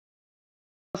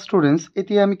students,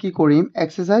 এতিয়া আমি কি কৰিম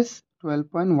এক্সাৰসাইজ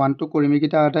 12.1 টো কৰিম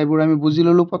এইকিটা আটাইবোৰ আমি বুজি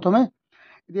ললো প্ৰথমে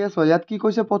এতিয়া সো ইয়াত কি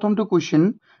কৈছে প্ৰথমটো question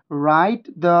write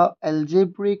the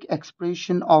algebraic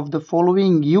expression of the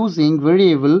following using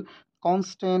variable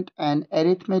constant and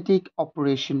arithmetic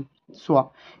operation সোয়া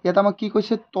ইয়াত আমাক কি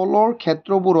কৈছে তলৰ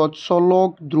ক্ষেত্ৰবোৰত চলক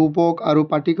ধ্ৰুৱক আৰু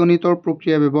পাটিগণিতৰ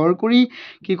প্ৰক্ৰিয়া ব্যৱহাৰ কৰি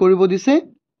কি কৰিব দিছে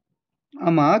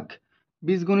আমাক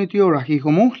বীজগণিতীয়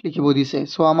ৰাশিসমূহ লিখিব দিছে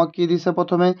সো আমাক কি দিছে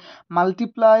প্ৰথমে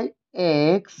multiply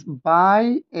x by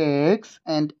x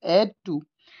and add to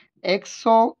x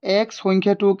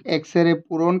সংখ্যাটোক x এৰে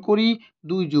পূৰণ কৰি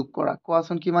 2 যোগ কৰা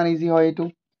কোৱাচোন কিমান ইজি হয় এটো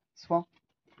সো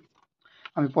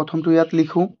আমি প্ৰথমটো ইয়াত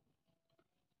লিখো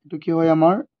এটো কি হয়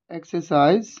আমাৰ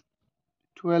এক্সাৰসাইজ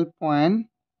 12.1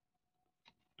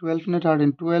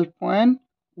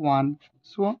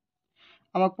 সো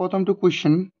আমাক প্ৰথমটো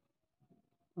কোৱেশ্চন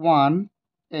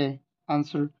 1a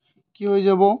answer কি হৈ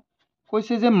যাব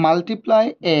কৈছে যে মাল্টিপ্লাই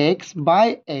x by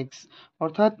x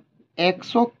অৰ্থাৎ x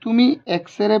ক তুমি x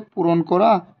এৰে পূৰণ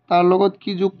কৰা তাৰ লগত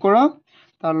কি যোগ কৰা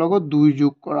তাৰ লগত 2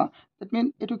 যোগ কৰা দ্যাট মিন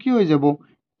এটো কি হৈ যাব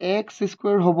x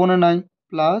স্কয়াৰ হ'বনে নাই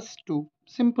plus 2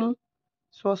 simple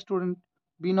so student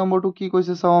B নম্বৰটো কি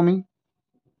কৈছে চাও আমি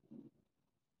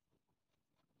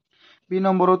বি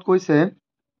নম্বৰত কৈছে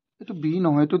এটো বি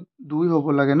নহয় এটো 2 হ'ব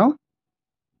লাগে ন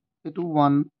এটো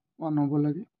 1 হ'ব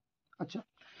লাগে আচ্ছা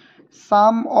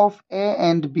sum of a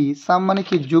and b sum মানে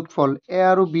কি যোগফল a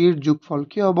আৰু b এৰ যোগফল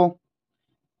কি হ'ব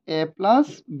a plus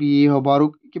b হ'ব আৰু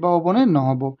কিবা হ'বনে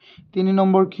নহব 3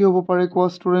 নম্বৰ কি হ'ব পাৰে কোৱা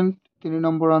স্টুডেন্ট 3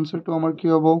 নম্বৰ আনসাৰটো আমাৰ কি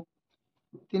হ'ব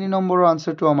 3 নম্বৰৰ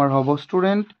আনসাৰটো আমাৰ হ'ব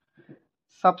student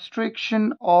subtraction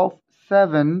of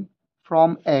 7 from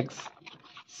x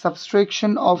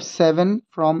subtraction of 7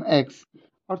 from x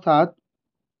অৰ্থাৎ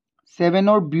 7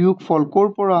 ৰ বিয়োগফল কৰ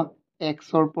পৰা x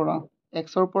ৰ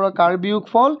পৰা কাৰ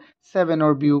বিয়োগফল 7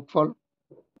 ৰ বিয়োগফল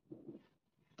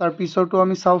তাৰ পিছৰটো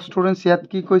আমি চাও স্টুডেন্টস ইয়াত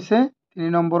কি কৈছে 3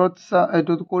 নম্বৰত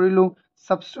এটো কৰিলো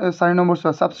 4 number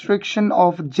subtraction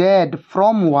of z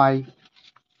from y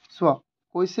so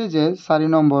কৈছে যে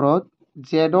 4 নম্বৰত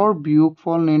z ৰ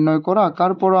বিয়োগফল নিৰ্ণয় কৰা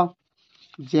কাৰ পৰা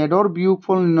z ৰ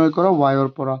বিয়োগফল নিৰ্ণয় কৰা y ৰ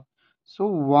পৰা সো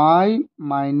y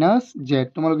minus z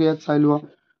তোমালোকে ইয়াত চাই লোৱা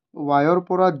y ৰ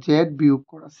পৰা z বিয়োগ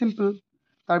কৰা সিম্পল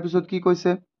তাৰ পিছত কি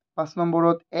কৈছে 5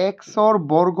 নম্বৰত x ৰ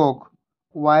বৰ্গক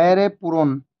y ৰে পূৰণ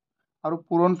আৰু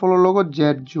পূৰণফলৰ লগত z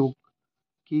যোগ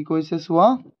কি কৈছে চোৱা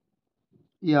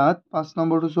ইয়াত 5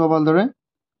 নম্বৰটো চোৱা ভালদৰে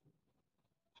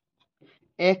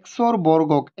x ৰ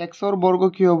বৰ্গ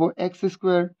কি হ'ব x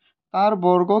স্কয়াৰ তাৰ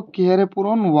বৰ্গক কিহেৰে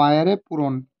পূৰণ y ৰে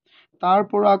পূৰণ তাৰ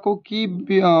পৰা আকৌ কি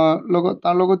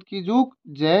তাৰ লগত কি যোগ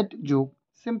z যোগ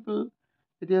সিম্পল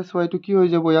এতিয়া চোৱা এটো কি হৈ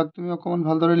যাব ইয়াক তুমি অকমান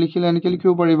ভালদৰে লিখিলে এনেকৈ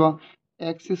লিখিব পাৰিবা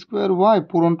x স্কয়াৰ y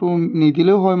পূৰণটো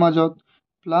নিদিলেও হয় মাজত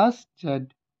প্লাস z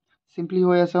সিম্পলি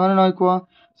হৈ আছে মানে নহয় কোৱা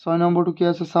 6 নম্বৰটো কি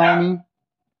আছে চাও আমি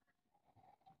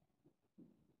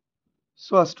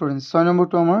সো স্টুডেন্টস 6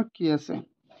 নম্বৰটো আমাৰ কি আছে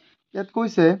ইয়াত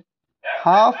কৈছে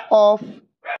half of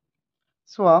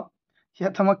সো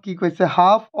ইয়াত আমাক কি কৈছে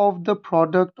half of the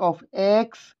product of x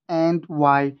and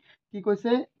y কি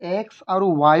কৈছে x আৰু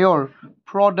y ৰ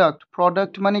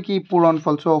product মানে কি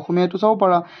পূৰণফল সো অসমীয়াটো চাও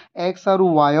পাৰা x আৰু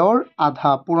y ৰ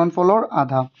আধা পূৰণফলৰ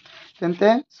আধা তেন্তে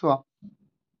সো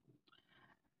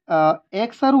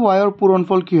x আৰু y ৰ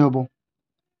পূৰণফল কি হ'ব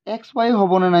xy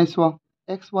হ'বনে নাই সো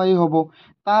xy হ'ব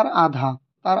তাৰ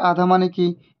আধা মানে কি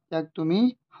ইয়াক তুমি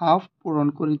হাফ পূৰণ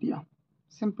কৰি দিয়া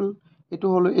সিম্পল এটো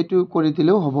হলো এটো কৰি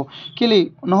দিলেও হ'ব কেলি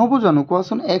নহব জানো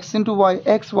কোৱাচোন x * y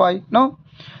xy ন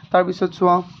তাৰ পিছত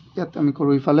চোৱা ইয়াত আমি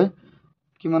কৰো ইফালে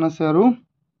কিমান আছে আৰু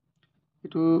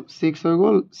এটো 6 হৈ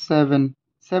গল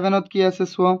 7 ত কি আছে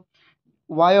চোৱা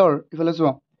y ৰ ইফালে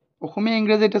চোৱা অসমীয়া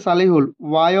ইংৰাজী এটা চালেই হল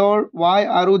y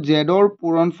আৰু z ৰ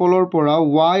পূৰণফলৰ পৰা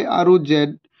y আৰু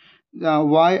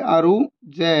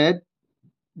z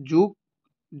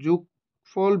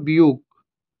যোগফল বিয়োগ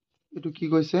এটো কি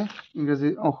কৈছে ইংৰাজী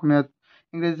অসমীয়াত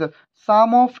ইংৰাজী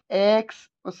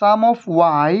sum of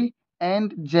y and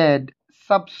z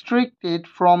subtracted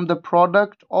from the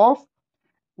product of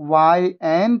y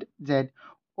and z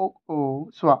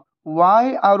চোৱা y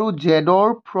আৰু z ৰ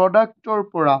প্ৰডাক্টৰ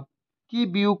পৰা কি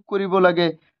বিয়োগ কৰিব লাগে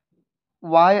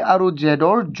y আৰু z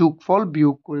ৰ যোগফল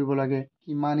বিয়োগ কৰিব লাগে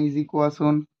কিমান ইজি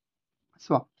কোৱাচোন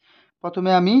চোৱা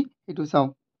প্ৰথমে আমি এটো চাও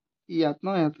ইয়াত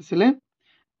আছিল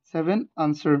 7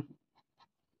 আনসাৰ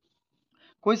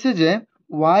কৈছে যে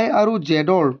y আৰু z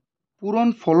ৰ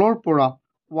পূৰণফলৰ পৰা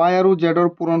y আৰু z ৰ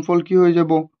পূৰণফল কি হৈ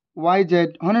যাব yz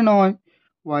হনে নহয়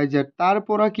yz তাৰ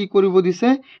পৰা কি কৰিব দিছে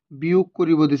বিয়োগ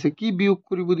কৰিব দিছে কি বিয়োগ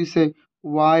কৰিব দিছে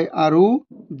y আৰু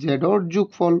z ৰ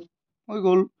যোগফল হৈ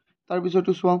গল তাৰ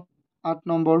পিছতো চোৱা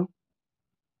 8 নম্বৰ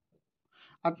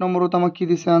 8 নম্বৰত আমাক কি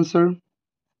দিছে আনসাৰ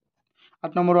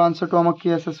 8 নম্বৰৰ আনসাৰটো আমাক কি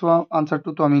আছে চোৱা আনসাৰটো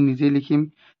তো আমি নিজেই লিখিম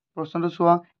প্ৰশ্নটো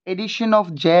চোৱা addition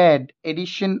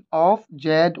of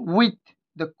z with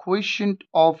the quotient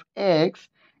of x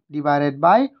divided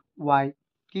by y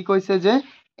কি কৈছে যে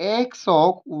x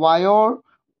ক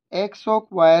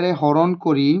y ৰে হৰণ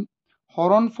কৰি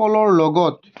হৰণফলৰ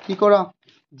লগত কি কৰা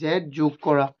z যোগ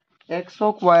কৰা x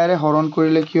ক y ৰে হৰণ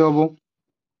কৰিলে কি হ'ব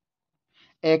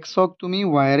x ক তুমি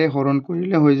y ৰে হৰণ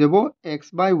কৰিলে হৈ যাব x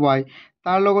by y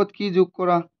তাৰ লগত কি যোগ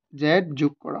কৰা z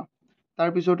যোগ কৰা তাৰ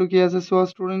পিছতো কি আছে চোৱা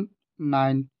ষ্টুডেন্ট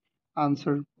 9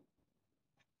 আনসাৰ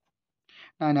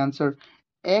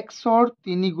x ৰ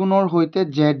 3 গুণৰ সৈতে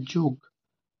z যোগ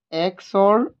x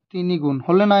ৰ 3 গুণ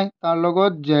হলে নাই তাৰ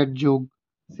লগত z যোগ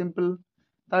সিম্পল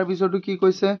তাৰ পিছতো কি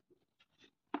কৈছে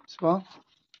চোৱা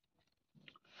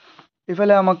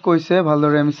ইফালে আমাক কৈছে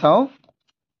ভালদৰে আমি চাও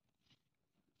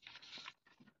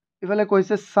ইফালে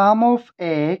কৈছে sum of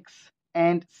x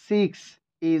and 6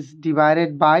 is divided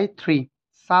by 3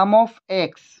 sum of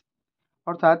x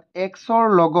অর্থাৎ x ৰ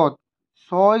লগত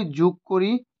 6 যোগ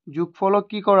কৰি যোগফলক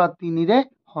কি কৰা 3 ৰে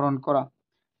হৰণ কৰা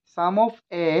sum of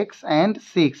x and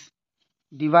 6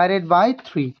 divided by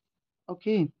 3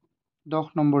 okay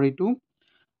 10 number এটো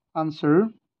আনসাৰ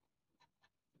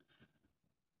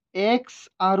x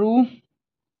আৰু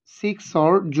 6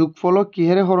 ৰ যোগফলক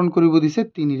কিহেৰে হৰণ কৰিব দিছে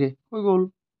 3 ৰে হৈ গল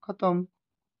খতম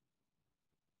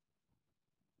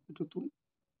এটো তো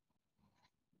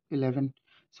 11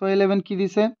 সো 11 কি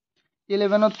দিছে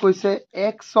 11ত কৈছে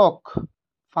x ক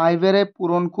 5 ৰে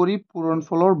পূৰণ কৰি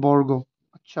পূৰণফলৰ বৰ্গ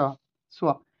আচ্ছা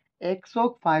চোৱা x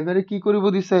ক 5 ৰে কি কৰিব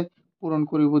দিছে পূৰণ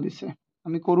কৰিব দিছে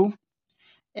আমি কৰো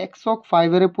x ক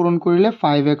 5 ৰে পূৰণ কৰিলে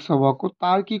 5x হ'ব আকৌ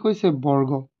তাৰ কি কৈছে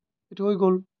বৰ্গ এটো হৈ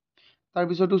গল তাৰ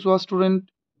পিছতো চোৱা ষ্টুডেন্ট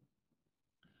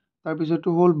তাৰ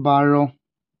পিছতো হল 12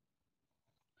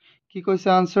 কি কৈছে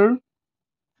আনসাৰ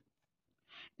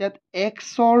ইয়াত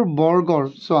x ৰ বৰ্গৰ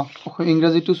চোৱা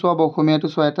ইংৰাজীটো চোৱা অসমীয়াটো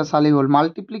চোৱা এটা চালি হল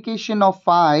multiplication of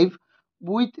 5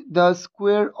 with the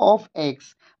square of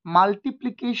x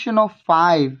multiplication of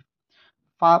 5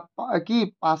 কি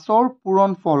 5ৰ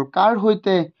পূৰণফল কাৰ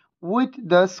হৈতে with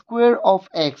the square of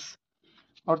x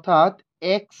অৰ্থাৎ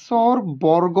x ৰ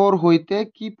বৰ্গৰ হৈতে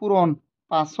কি পূৰণ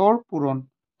 5ৰ পূৰণ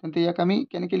তেন্তে ইয়াক আমি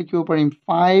কেনেকৈ লিখিব পাৰিম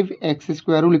 5x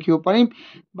স্কয়াৰো লিখিব পাৰিম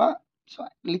বা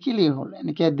লিখিলেই হল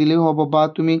এনেকৈ দিলেও হ'ব বা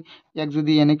তুমি ইয়াক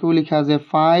যদি এনেকৈও লিখা যে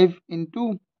 5 into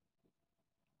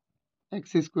x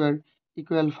square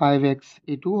equal 5x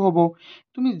এটো হ'ব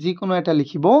তুমি যিকোনো এটা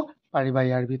লিখিব পাৰিবা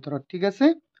ইয়াৰ ভিতৰত ঠিক আছে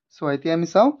সো এতিয়া আমি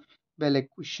চাও বেলেগ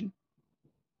কোৱেশ্চন